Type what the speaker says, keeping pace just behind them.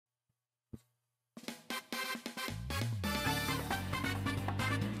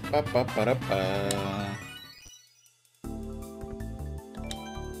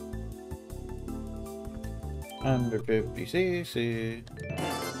Under 50cc.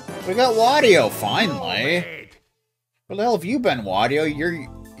 We got Wadio finally. Where the hell have you been, Wadio?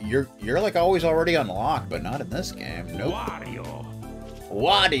 You're like always already unlocked, but not in this game. Nope.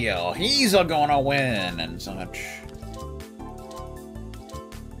 Wadio, he's gonna win and such.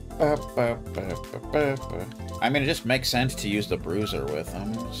 I mean, it just makes sense to use the bruiser with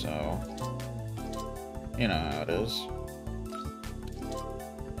him, so you know how it is.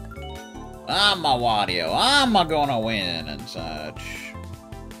 I'm a Wadio, I'm gonna win and such.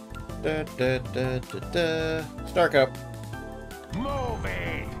 Start up. Move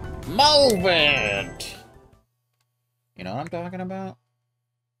it! Move it! You know what I'm talking about?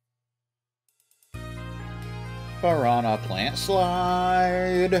 Piranha Plant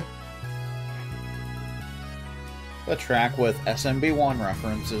Slide. The track with SMB1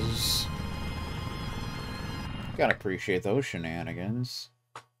 references. Gotta appreciate those shenanigans.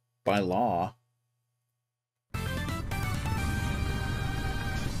 By law.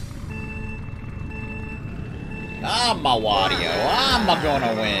 I'm a Wadio. I'm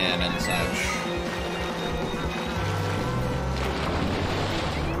gonna win and such.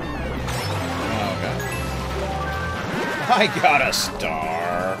 Okay. I got a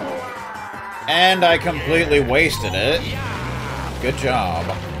star. And I completely wasted it. Good job.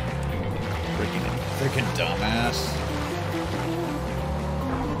 Freaking dumbass.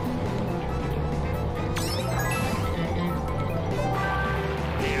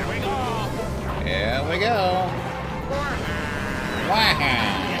 Here we go! Here we go. Wow.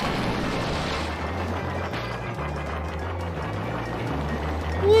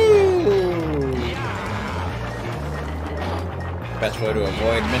 Woo! Best way to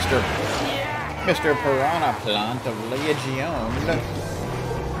avoid Mr. Piranha Plant of Legion.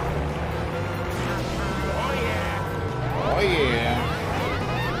 Oh yeah! Oh yeah.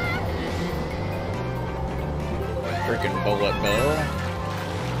 Freaking bullet bill.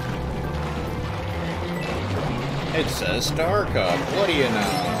 It says Star Cup. What do you know?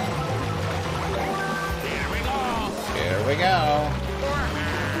 Here we go! Here we go.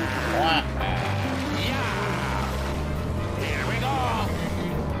 Wow. Here we go!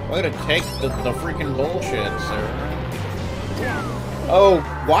 Way to take the freaking bullshit, sir. Oh,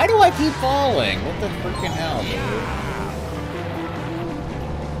 why do I keep falling? What the freaking hell, dude?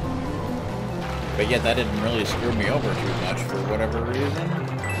 But yet that didn't really screw me over too much for whatever reason.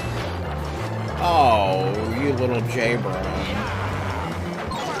 Oh, you little J-bro.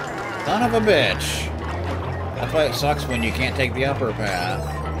 Son of a bitch. That's why it sucks when you can't take the upper path.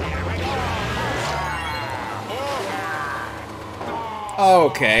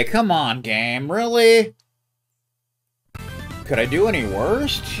 Okay, come on, game. Really? Could I do any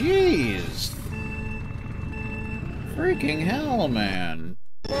worse? Jeez. Freaking hell, man.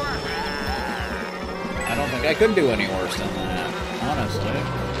 I don't think I could do any worse than that, honestly.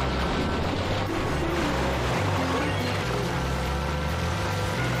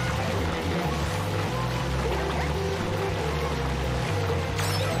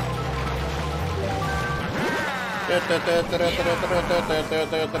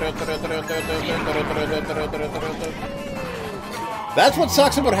 That's what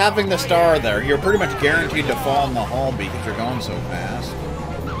sucks about having the star there. You're pretty much guaranteed to fall in the hole because you're going so fast.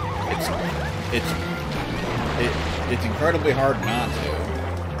 It's incredibly hard not to.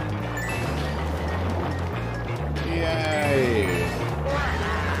 Yay.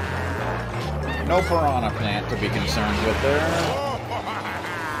 No piranha plant to be concerned with there.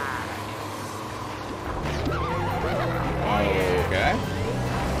 Okay.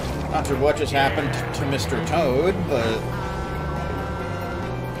 Not sure what just happened to Mr. Toad, but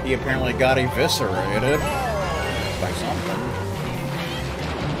he apparently got eviscerated by something.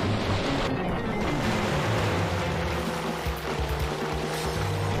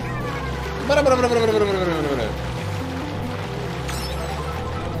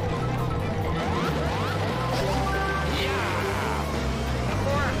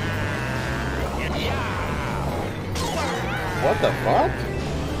 What the fuck?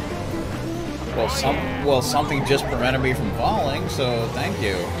 Well, something just prevented me from falling, so thank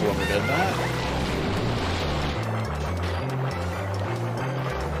you, whoever did that.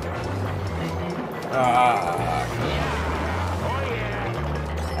 Ah.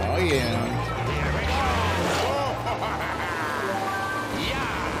 Oh yeah.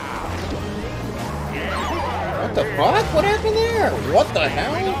 What the fuck? What happened there? What the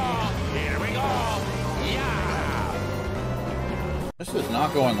hell? This is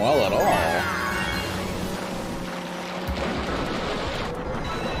not going well at all.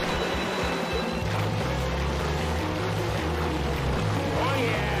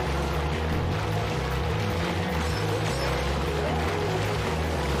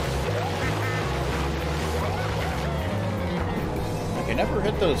 never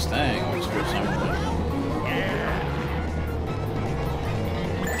hit those things for some reason.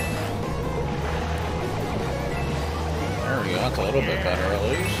 There we go, that's a little bit better at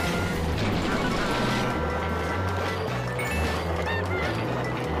least.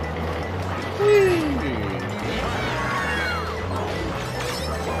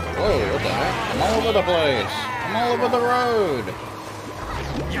 Whoa, what the heck? I'm all over the place. I'm all over the road.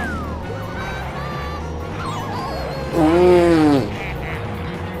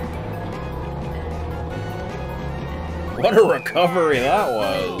 What a recovery that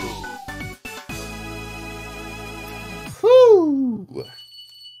was. Whew.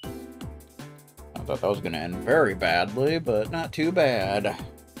 I thought that was going to end very badly, but not too bad.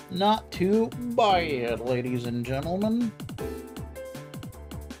 Not too bad, ladies and gentlemen.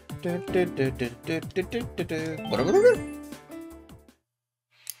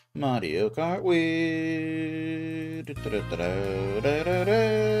 Mario Kart Wii.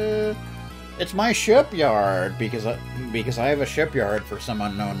 It's my shipyard because I have a shipyard for some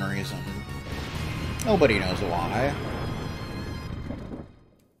unknown reason. Nobody knows why.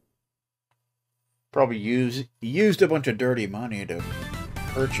 Probably used a bunch of dirty money to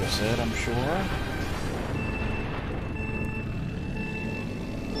purchase it, I'm sure.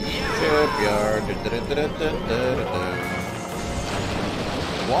 Shipyard.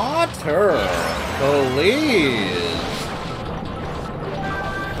 Water, please.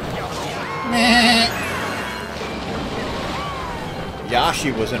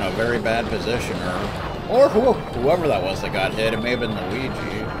 Yashi was in a very bad position, or whoever that was that got hit. It may have been Luigi.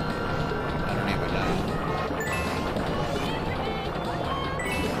 I don't even know.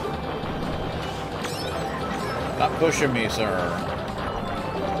 Stop pushing me, sir.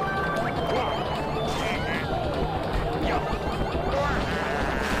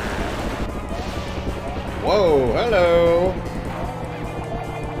 Whoa, hello.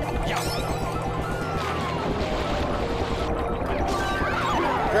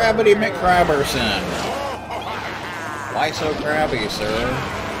 Crabbity McCrabberson. Why so crabby, sir?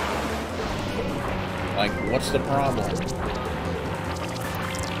 Like, what's the problem?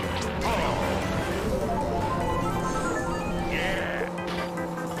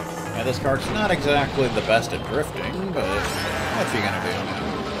 Yeah, this kart's not exactly the best at drifting, but what's he gonna do?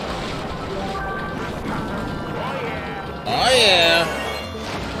 Oh yeah!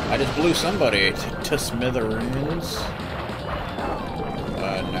 I just blew somebody to smithereens.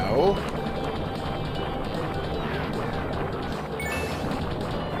 No.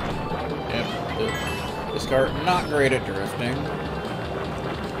 Yep. This kart not great at drifting.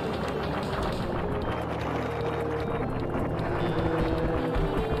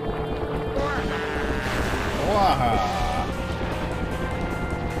 Waha!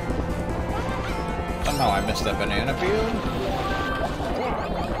 Somehow I missed that banana peel.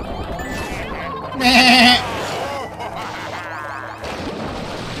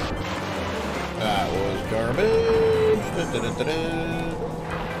 That was garbage.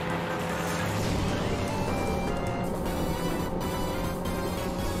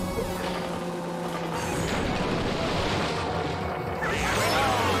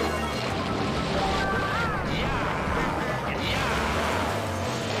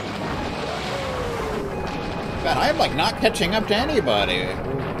 God, I'm like not catching up to anybody.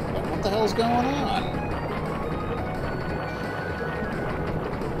 What the hell's going on?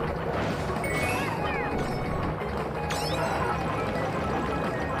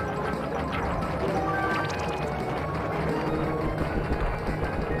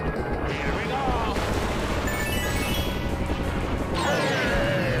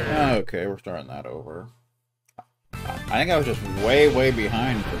 Okay, we're starting that over. I think I was just way, way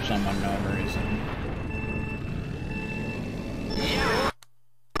behind for some unknown reason.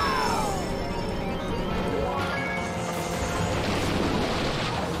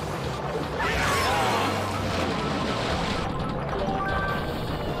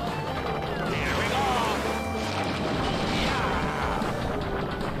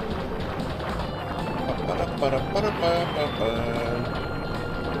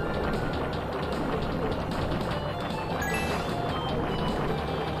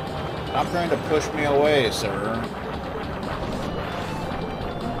 Stop trying to push me away, sir.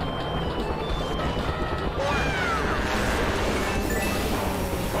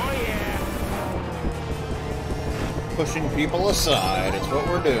 Oh yeah. Pushing people aside, it's what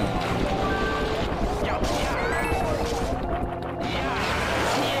we're doing.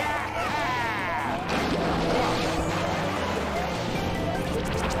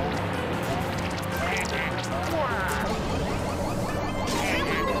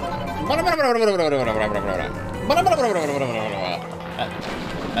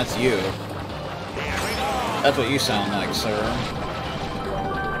 That's you. That's what you sound like, sir.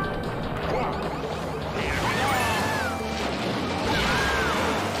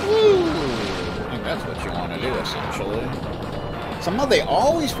 Woo! I think that's what you want to do, essentially. Somehow they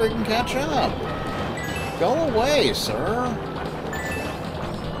always freaking catch up. Go away, sir.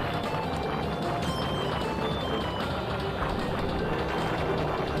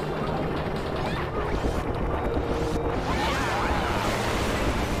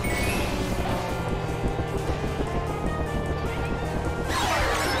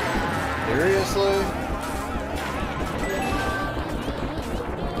 Seriously?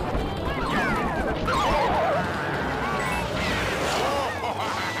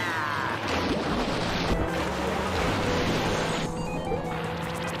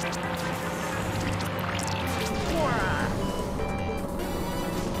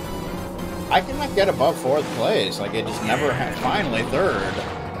 I cannot get above 4th place. Like, it just never finally 3rd.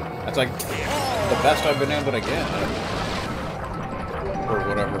 That's like the best I've been able to get. For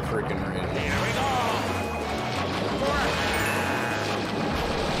whatever freaking reason.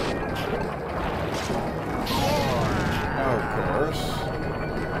 Of course.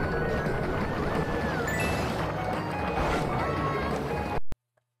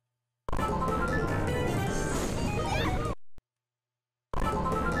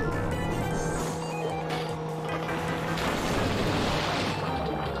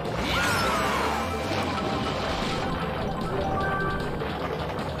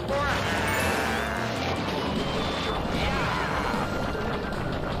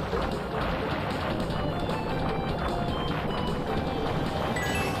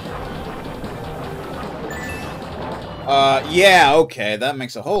 Yeah, okay, that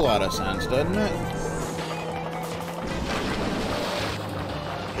makes a whole lot of sense, doesn't it?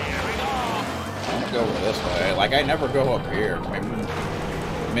 I don't go this way. Like, I never go up here.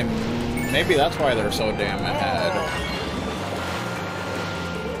 Maybe that's why they're so damn ahead.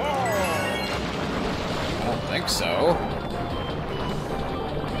 I don't think so.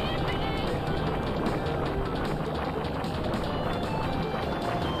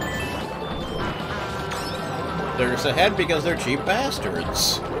 They're just ahead because they're cheap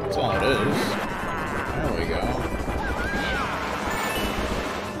bastards. That's all it is. There we go.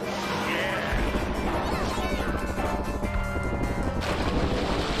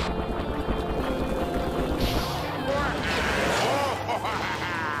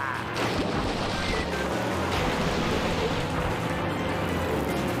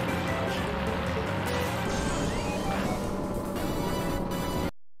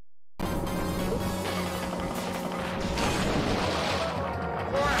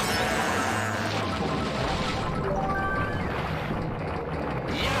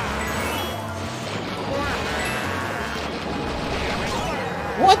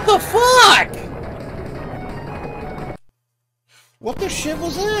 What the fuck? What the shit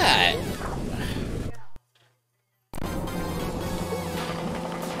was that?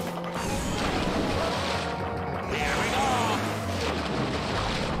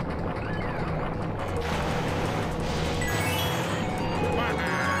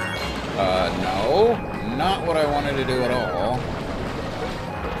 No. Not what I wanted to do at all.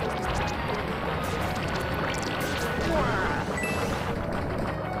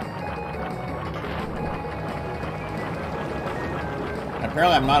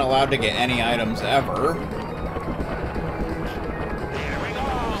 Apparently I'm not allowed to get any items ever.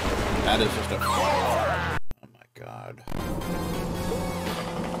 That is just a... Oh my god.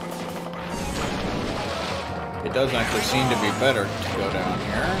 It does actually seem to be better to go down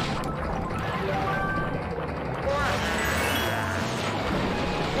here.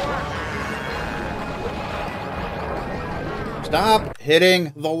 Stop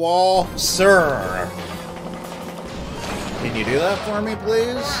hitting the wall, sir! Can you do that for me,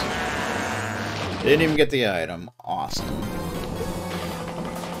 please? Didn't even get the item. Awesome.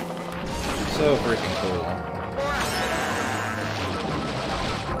 So freaking cool.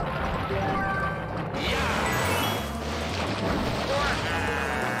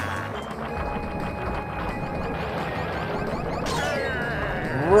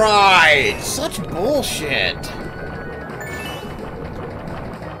 Right! Such bullshit!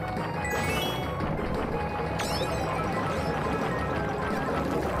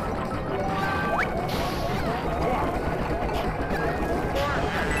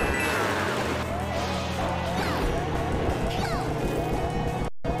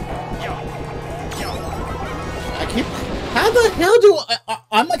 How the hell do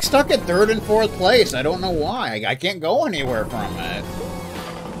I'm like stuck at 3rd and 4th place. I don't know why. I can't go anywhere from it.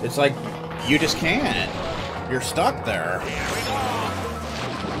 It's like, you just can't. You're stuck there.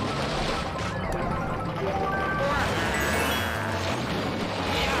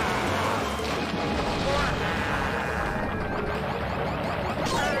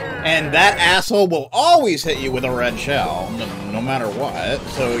 And that asshole will always hit you with a red shell, no matter what,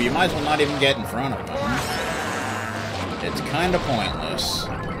 so you might as well not even get in front of him. It's kind of pointless.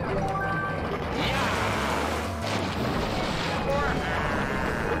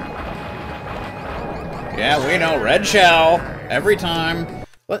 Yeah, we know, red shell, every time.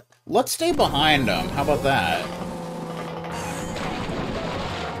 Let's stay behind him, how about that?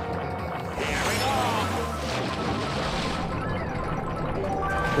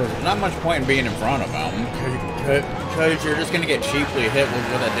 There's not much point in being in front of him, because you're just going to get cheaply hit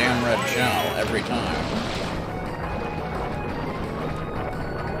with a damn red shell every time.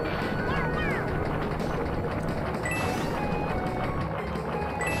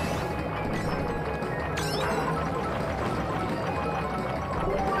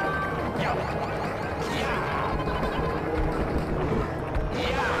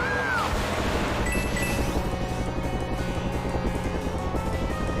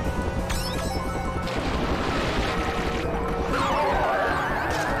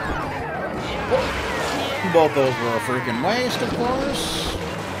 Both those were a freaking waste, of course.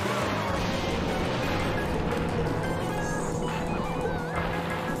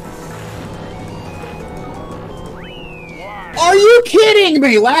 Are you kidding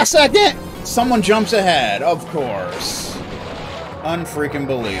me? Last second, someone jumps ahead, of course. Unfreaking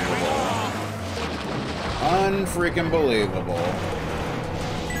believable. Unfreaking believable.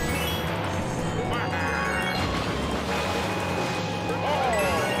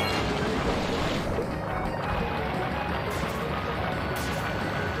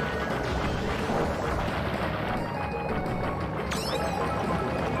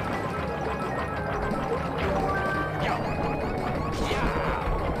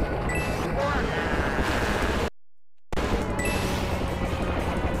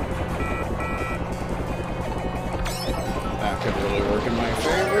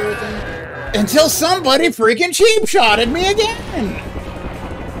 Until somebody freaking cheap-shotted me again!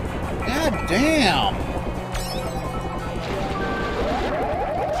 God damn!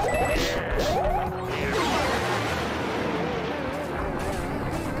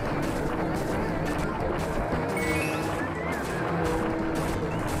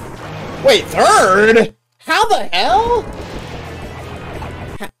 Wait, third? How the hell?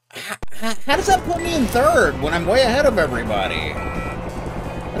 How does that put me in third when I'm way ahead of everybody?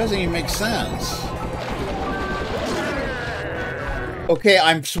 That doesn't even make sense. Okay,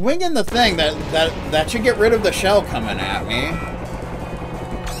 I'm swinging the thing that should get rid of the shell coming at me.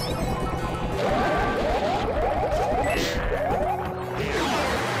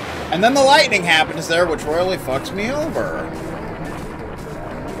 And then the lightning happens there, which royally fucks me over.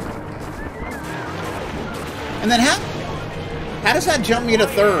 And then how does that jump me to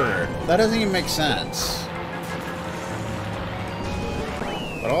third? That doesn't even make sense.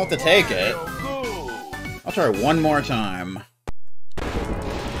 But I'll have to take it. I'll try one more time.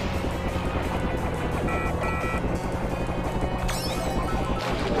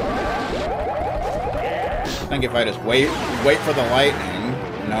 I think if I just wait for the lightning.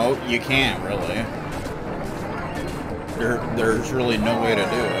 No, you can't really. There's really no way to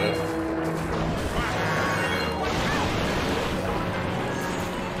do it.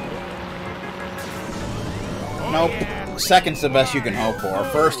 Nope. Second's the best you can hope for.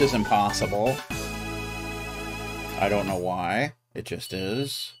 First is impossible. I don't know why. It just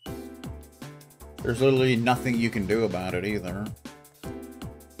is. There's literally nothing you can do about it either.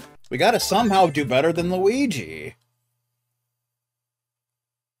 We gotta somehow do better than Luigi.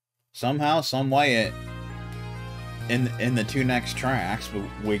 Somehow, some way, in the two next tracks,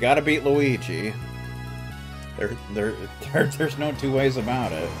 we gotta beat Luigi. There's no two ways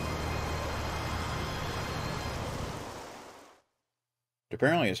about it.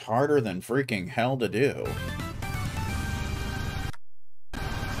 Apparently it's harder than freaking hell to do.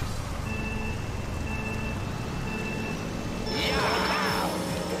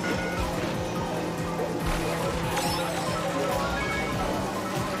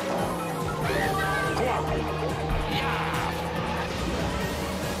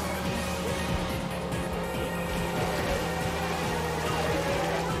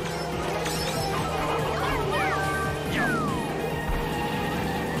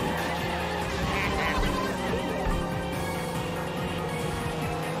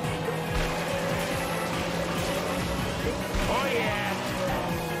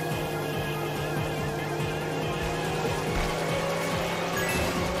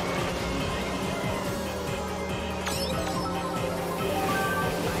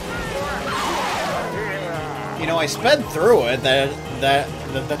 You know, I sped through it.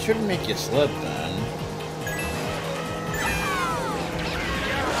 That shouldn't make you slip then.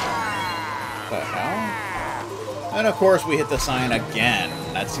 The hell? And of course we hit the sign again.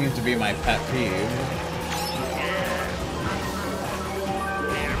 That seems to be my pet peeve. Here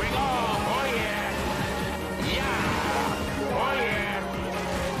we go. Oh yeah. Yeah. Oh yeah.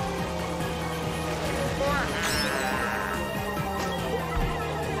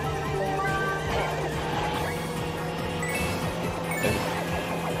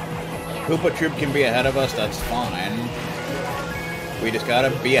 Koopa Troop can be ahead of us, that's fine. We just gotta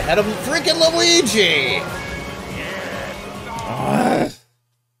be ahead of freaking Luigi! Ugh.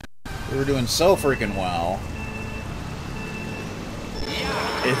 We were doing so freaking well.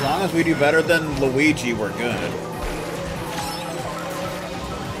 As long as we do better than Luigi, we're good.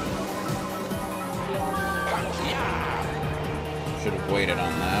 Should have waited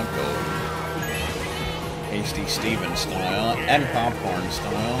on that, but Hasty Steven style and popcorn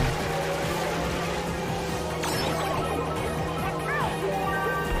style.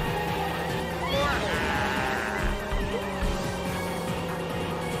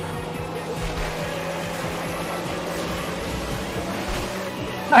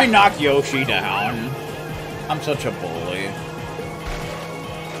 I knocked Yoshi down. I'm such a bully.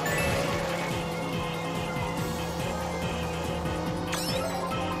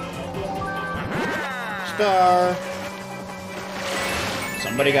 Star.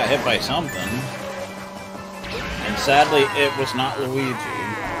 Somebody got hit by something. And sadly, it was not Luigi.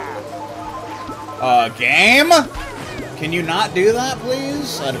 Game? Can you not do that,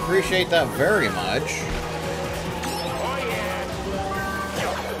 please? I'd appreciate that very much.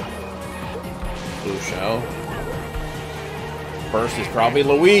 Show. First is probably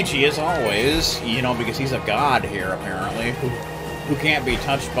Luigi, as always. You know, because he's a god here, apparently. Who can't be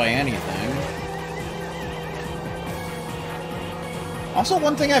touched by anything. Also,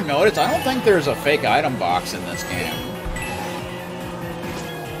 one thing I've noticed, I don't think there's a fake item box in this game.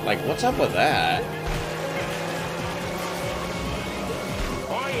 Like, what's up with that?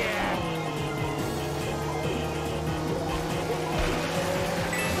 Oh yeah.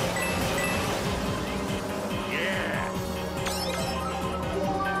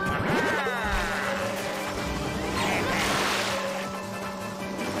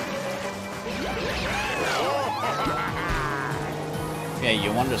 Yeah,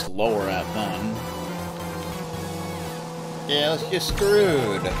 you want to just lower that then. Yeah, let's get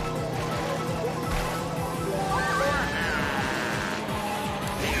screwed.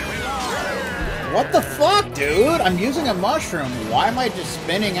 What the fuck, dude? I'm using a mushroom. Why am I just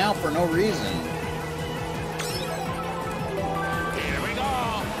spinning out for no reason? Here we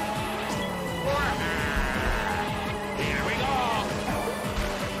go. Here we go.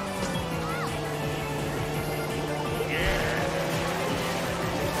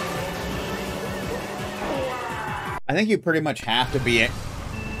 I think you pretty much have to be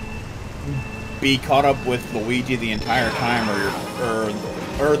caught up with Luigi the entire time,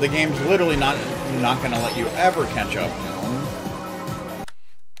 or the game's literally not gonna let you ever catch up to him.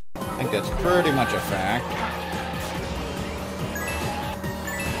 I think that's pretty much a fact.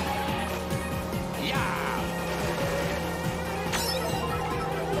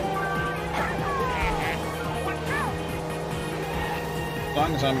 As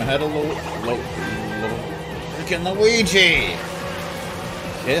long as I'm ahead of freaking Luigi!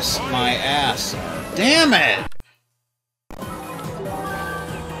 Kiss my ass. Damn it!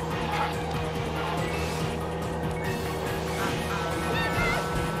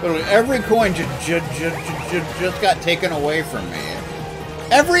 Literally every coin just got taken away from me.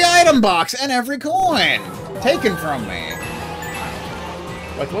 Every item box and every coin taken from me.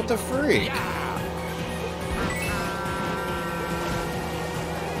 Like, what the freak?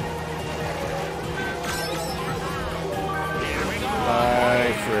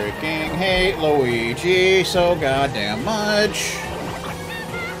 I freaking hate Luigi so goddamn much.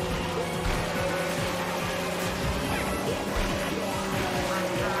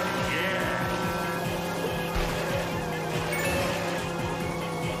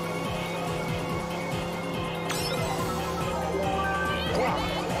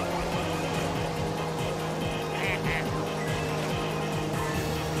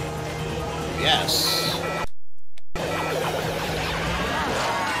 Yes.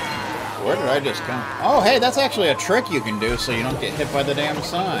 Where did I just come? Oh, hey, that's actually a trick you can do so you don't get hit by the damn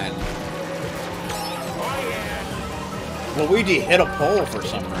sign. Luigi hit a pole for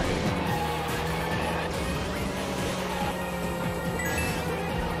some reason.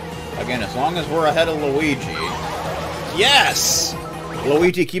 Again, as long as we're ahead of Luigi. Yes!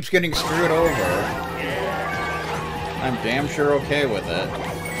 Luigi keeps getting screwed over. I'm damn sure okay with it.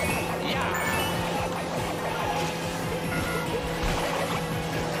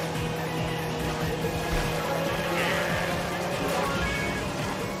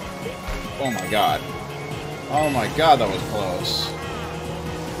 Oh my god. Oh my god, that was close.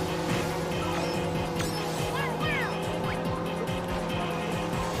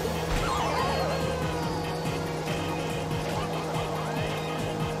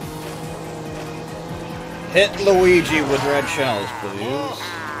 Hit Luigi with red shells, please.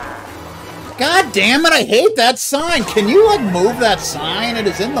 God damn it, I hate that sign! Can you, like, move that sign? It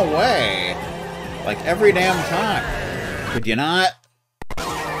is in the way. Like, every damn time. Could you not?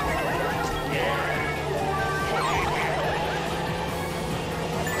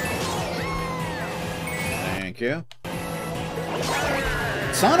 Thank you.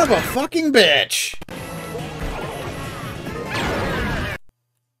 Son of a fucking bitch!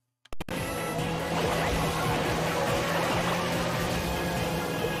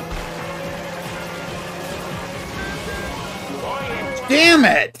 Damn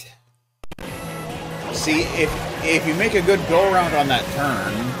it! See, if you make a good go-around on that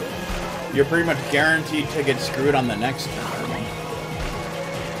turn, you're pretty much guaranteed to get screwed on the next turn.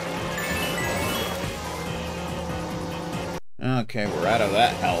 Okay, we're out of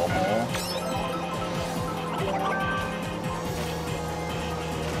that hellhole.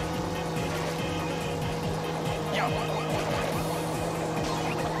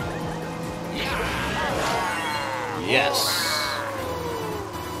 Yes!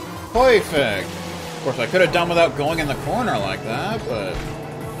 Perfect! Of course, I could have done without going in the corner like that, but...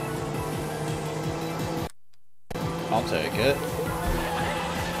 I'll take it.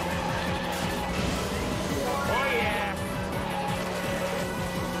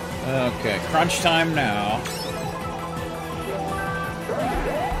 Okay, crunch time now.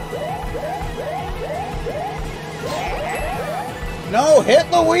 No,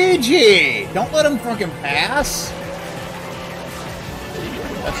 hit Luigi! Don't let him fucking pass!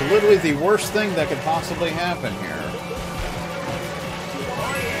 That's literally the worst thing that could possibly happen here.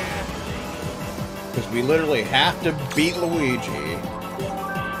 Because we literally have to beat Luigi.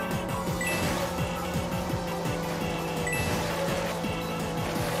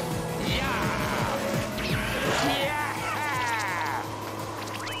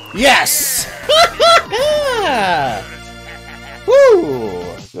 Yes! Woo!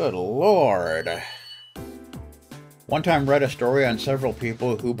 Good lord. One time read a story on several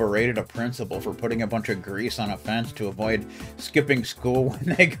people who berated a principal for putting a bunch of grease on a fence to avoid skipping school when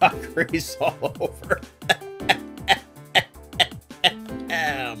they got grease all over.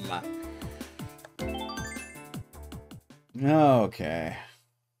 Okay.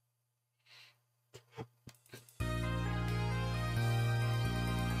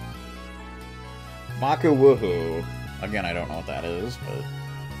 Maku Woohoo. Again, I don't know what that is, but...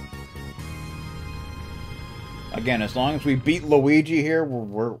 Again, as long as we beat Luigi here, we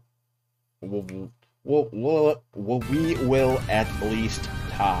will at least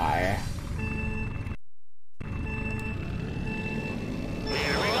tie.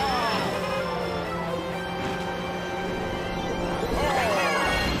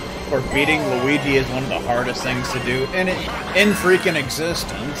 Of course, beating Luigi is one of the hardest things to do in freaking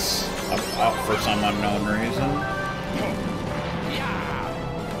existence, for some unknown reason.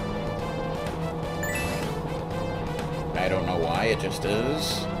 I don't know why, it just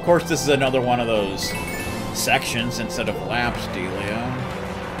is. Of course, this is another one of those sections instead of laps, dealio.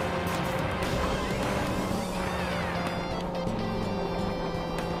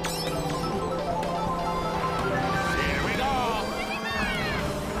 Here we go!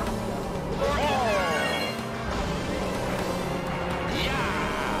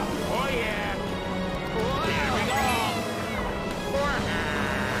 Yeah! Oh yeah! Here we go!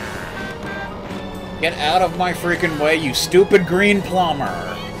 Get out of my freaking way, you stupid green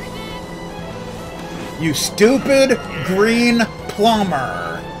plumber! You stupid green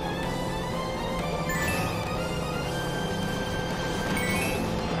plumber!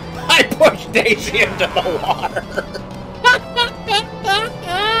 I pushed Daisy into the water!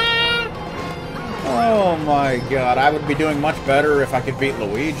 Oh my god, I would be doing much better if I could beat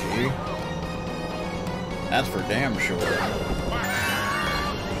Luigi. That's for damn sure.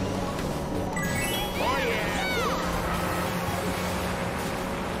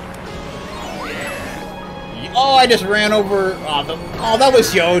 Oh, I just ran over... Oh, that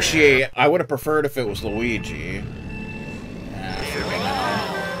was Yoshi. I would have preferred if it was Luigi. Yeah, sure me now.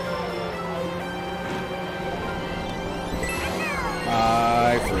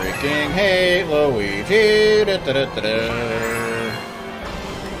 I freaking hate Luigi. Da, da, da, da, da.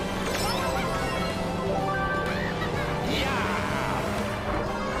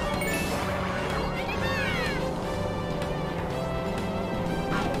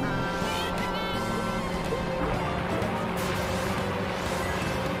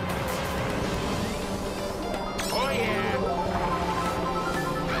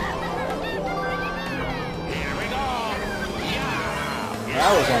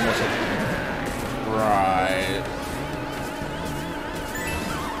 was almost right.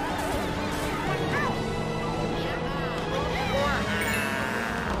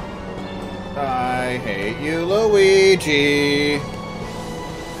 I hate you, Luigi.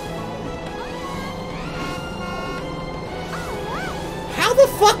 How the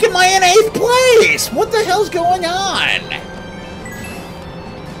fuck am I in 8th place? What the hell's going on?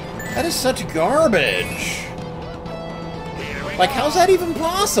 That is such garbage. Like, how's that even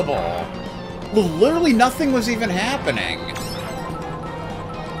possible? Literally nothing was even happening.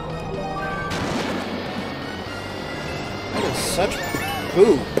 That is such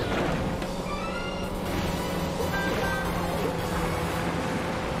poop.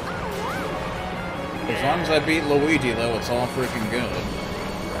 As long as I beat Luigi, though, it's all freaking good.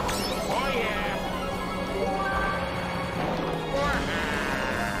 Oh yeah.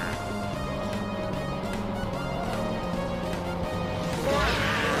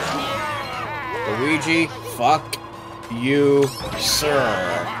 Luigi, fuck you, sir.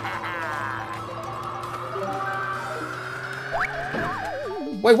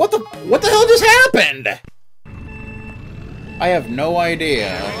 Wait, what the hell just happened? I have no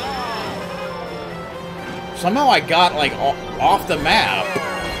idea. Somehow I got, like, off the map.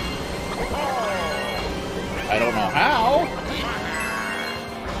 I don't know how,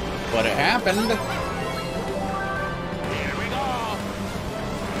 but it happened.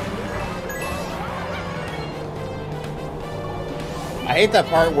 I hate that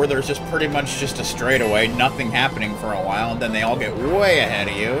part where there's just pretty much just a straightaway, nothing happening for a while, and then they all get way ahead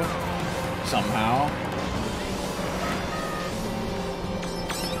of you. Somehow.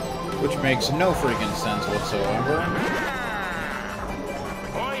 Which makes no freaking sense whatsoever.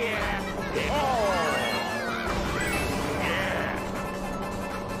 Oh yeah.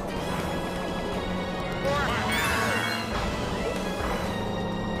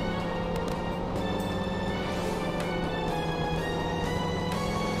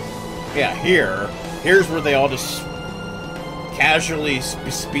 Yeah, here's where they all just casually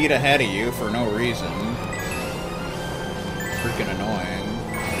speed ahead of you for no reason. Freaking annoying.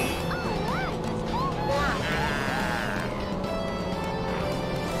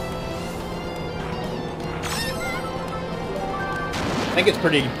 I think it's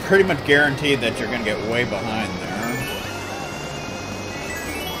pretty much guaranteed that you're gonna get way behind there.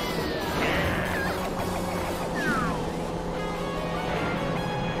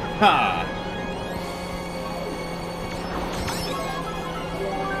 Ha!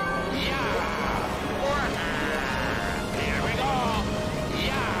 Here we go.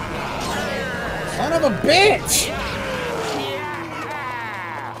 Son of a bitch!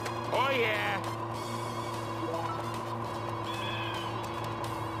 Oh yeah.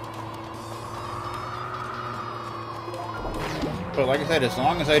 But like I said, as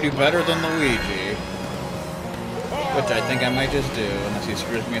long as I do better than Luigi, which I think I might just do, unless he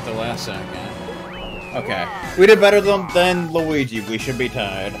screws me at the last second. Okay. We did better than Luigi. We should be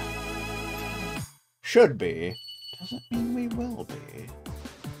tied. Should be. Doesn't mean we will be.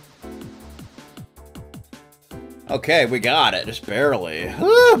 Okay, we got it. Just barely.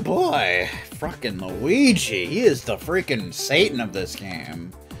 Oh, boy. Frickin' Luigi. He is the freaking Satan of this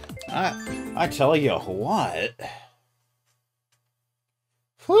game. I tell you what.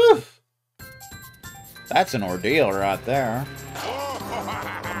 Whew. That's an ordeal right there.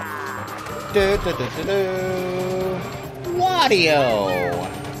 Wario!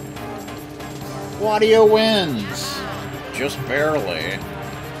 Wario wins! Just barely.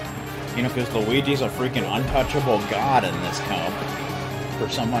 You know, because Luigi's a freaking untouchable god in this cup. For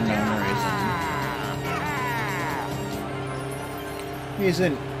some unknown reason. He's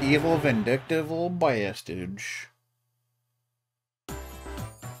an evil, vindictive little bastard.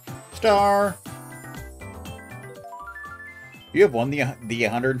 Star! You have won the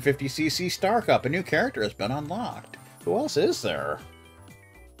 150cc Star Cup. A new character has been unlocked. Who else is there?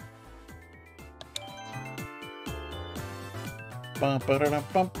 Alright,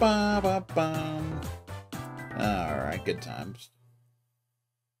 good times.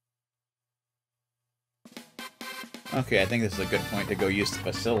 Okay, I think this is a good point to go use the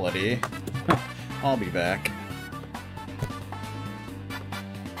facility. I'll be back.